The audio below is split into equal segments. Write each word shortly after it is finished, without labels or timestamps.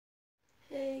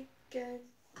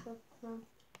That's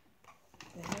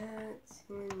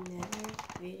another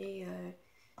video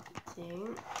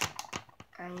thing.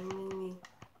 I'm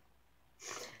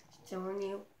showing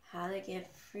you how to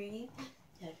get free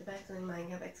Tetrapacks on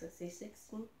Minecraft Exodus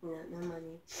 16 without no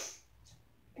money.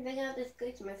 If I got this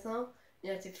glitch myself,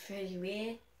 that's pretty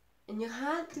weird. And you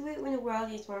have to do it when the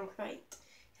world is one crate.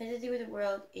 You have to do it when the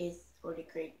world is already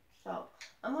crate. So,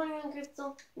 I'm only on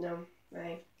crystal. No,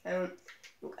 right? I don't.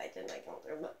 You guys didn't like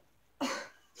older, but.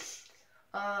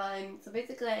 So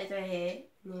basically, it's right here.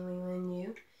 And then we want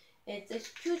you.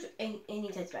 It's choose any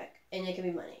touchback, and it can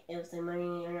be money. It'll say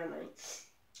money or not money.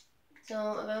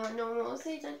 So if I want normal,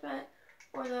 say touchback,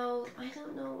 or though I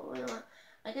don't know what I want.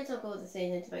 I guess I'll go with the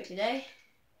same touchback today.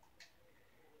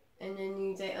 And then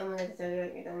you say, oh my god,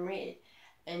 this is done rated,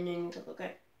 and then you click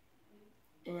OK.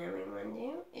 And then what you want to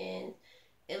do is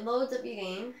it loads up your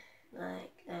game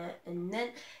like that, and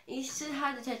then you should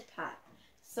have the touchpad.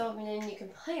 So then you can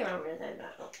play around with it.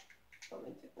 So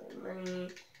money,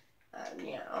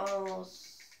 yeah, all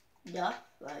stuff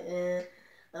like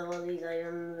all these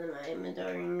items in my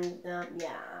inventory and stuff.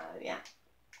 Yeah.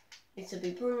 You should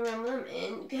be pulling around with them,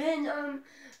 and you can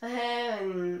I have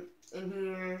in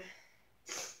here.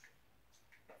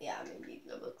 Yeah, maybe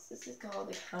the books. This is called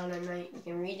The Counter Night. You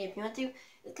can read it if you want to.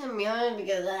 It's gonna be hard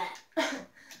because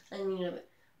I need a bit.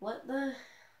 What the?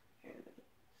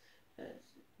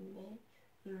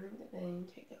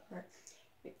 Take the part.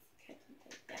 Yeah,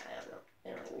 I don't know. I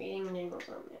don't like reading and then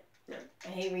no, I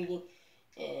hate reading.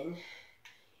 And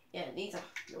yeah, these are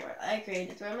the words I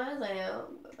created from my layout,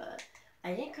 but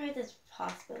I didn't create this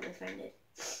possible. My friend did.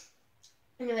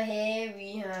 And over here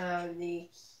we have the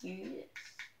cutest.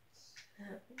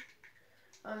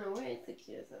 I don't know where it's the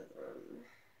cutest.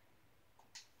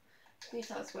 Please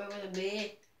tell us where would it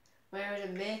be? Where would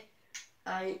it be?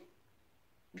 I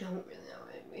don't really know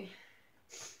where it would be.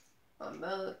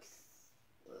 Books.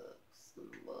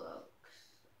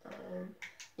 I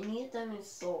need them in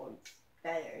swords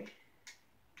better.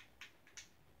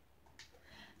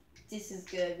 This is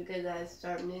good because I have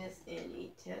sharpness and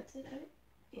enchanted.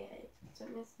 Yeah,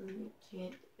 sharpness and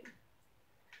enchanted.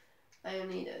 I don't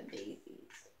need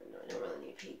daisies. No, I don't really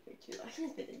need paper too. I can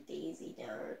just put the daisy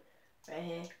down right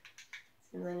here.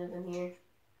 Some letters in here.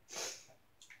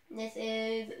 This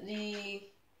is the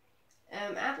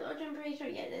apple orchard, I'm pretty sure.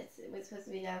 Yeah, this was supposed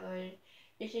to be the apple orchard.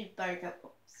 This is Buttercup.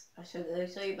 Oops. I'll show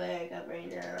you Buttercup right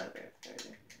now.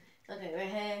 Okay, right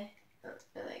here. Oh,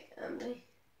 like the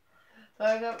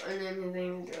Buttercup, and then his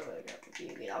name is Buttercup. If you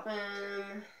get off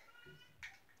him.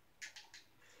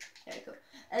 Yeah, cool.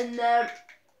 And then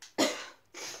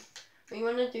what you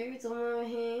want to do is come over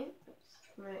here. Oops,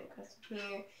 right across from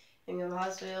here. And go to the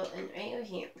hospital, and right over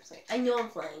here. I'm sorry. I know I'm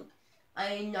flying.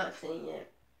 I'm not saying it.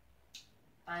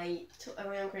 I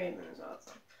ran creative as well,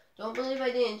 so don't believe I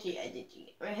didn't cheat. I did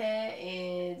cheat. Right here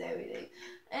is everything.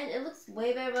 And it looks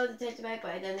way better about the touchback,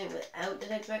 but I done it without the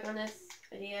touchback on this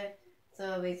video.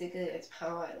 So basically, it's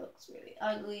how it looks really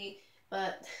ugly.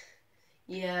 But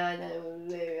yeah, I done it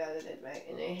with way without the touchback.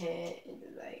 And right here is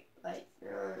like lights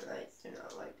turn on, lights turn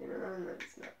off, lights turn on,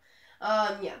 lights turn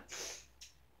off. Yeah.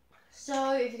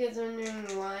 So if you guys are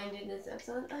wondering why I did this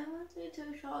episode, I wanted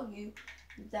to show you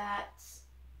that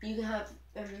you can have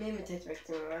unlimited touchbacks,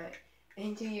 right,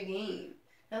 into your game.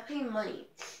 Not paying money.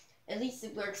 At least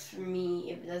it works for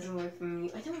me. If it doesn't work for you,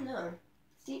 I don't know.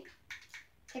 See,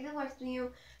 if it works for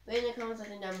you, put in the comment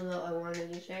section down below. I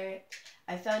wanted to share it.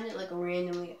 I found it like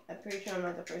randomly. I'm pretty sure I'm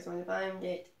not the first one to find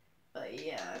it, but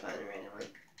yeah, I found it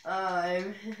randomly.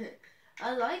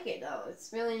 I like it though.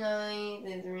 It's really nice.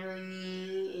 It's really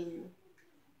neat. And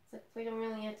it's like we don't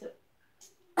really have to.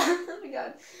 Oh my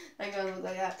god, I gotta look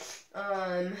like that.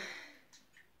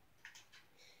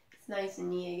 It's nice and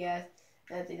neat, I guess.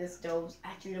 I think the stoves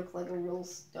actually look like a real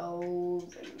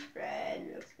stove, and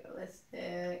bread looks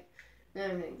realistic and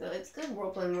everything. So it's good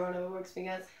role playing world if it works for you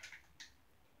guys.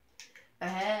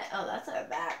 Ahead. Oh, that's our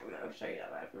back room. I'll show you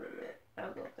that back room in a minute.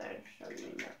 I'll go up there and show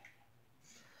you that.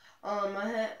 My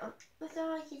head. What's all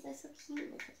like these are so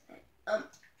cute.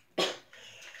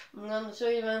 I'm gonna show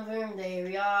you my room. There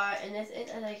we are, and this is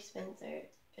a Spencer.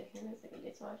 It's like a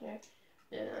dishwasher.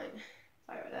 Then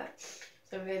sorry about that.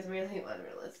 So if you guys really want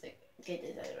realistic, get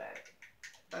this out of the back.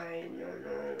 I don't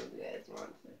know if you guys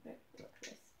want this.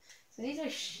 So these are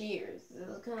shears.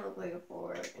 This kind of look like a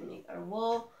fork, and these are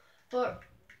wool. But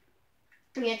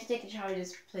you have to take a shower,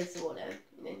 just place the wool down,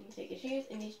 and then you take your shears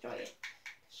and destroy it.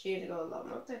 Shears go a lot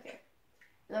more quicker.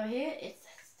 And over here it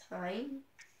says time.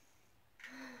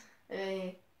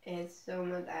 It's so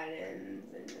much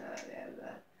items and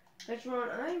blah. Which one?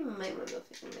 I might want to go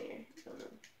fishing later. I don't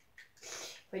know.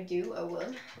 If I do, I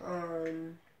will.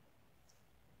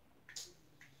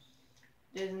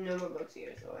 there's no more books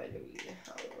here, so I had to read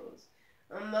all those.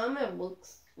 All my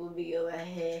books will be over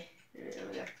here.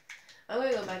 I'm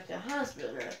gonna go back to the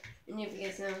hospital now. And if you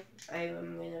guys know, I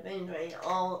am gonna binge reading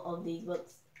all of these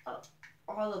books.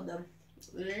 All of them.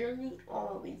 Literally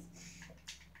all of these.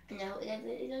 And I hope that's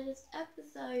it on this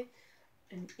episode.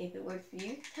 And if it works for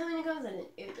you, tell me in the comments.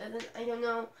 If it doesn't, I don't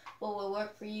know what will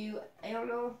work for you. I don't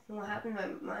know what happened. My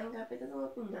Minecraft, it doesn't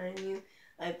work for none of you.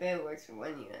 I bet it works for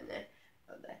one of you in there.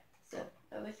 Okay. So,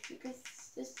 I wish you guys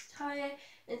just try it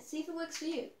and see if it works for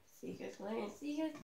you. See you guys later and see you guys.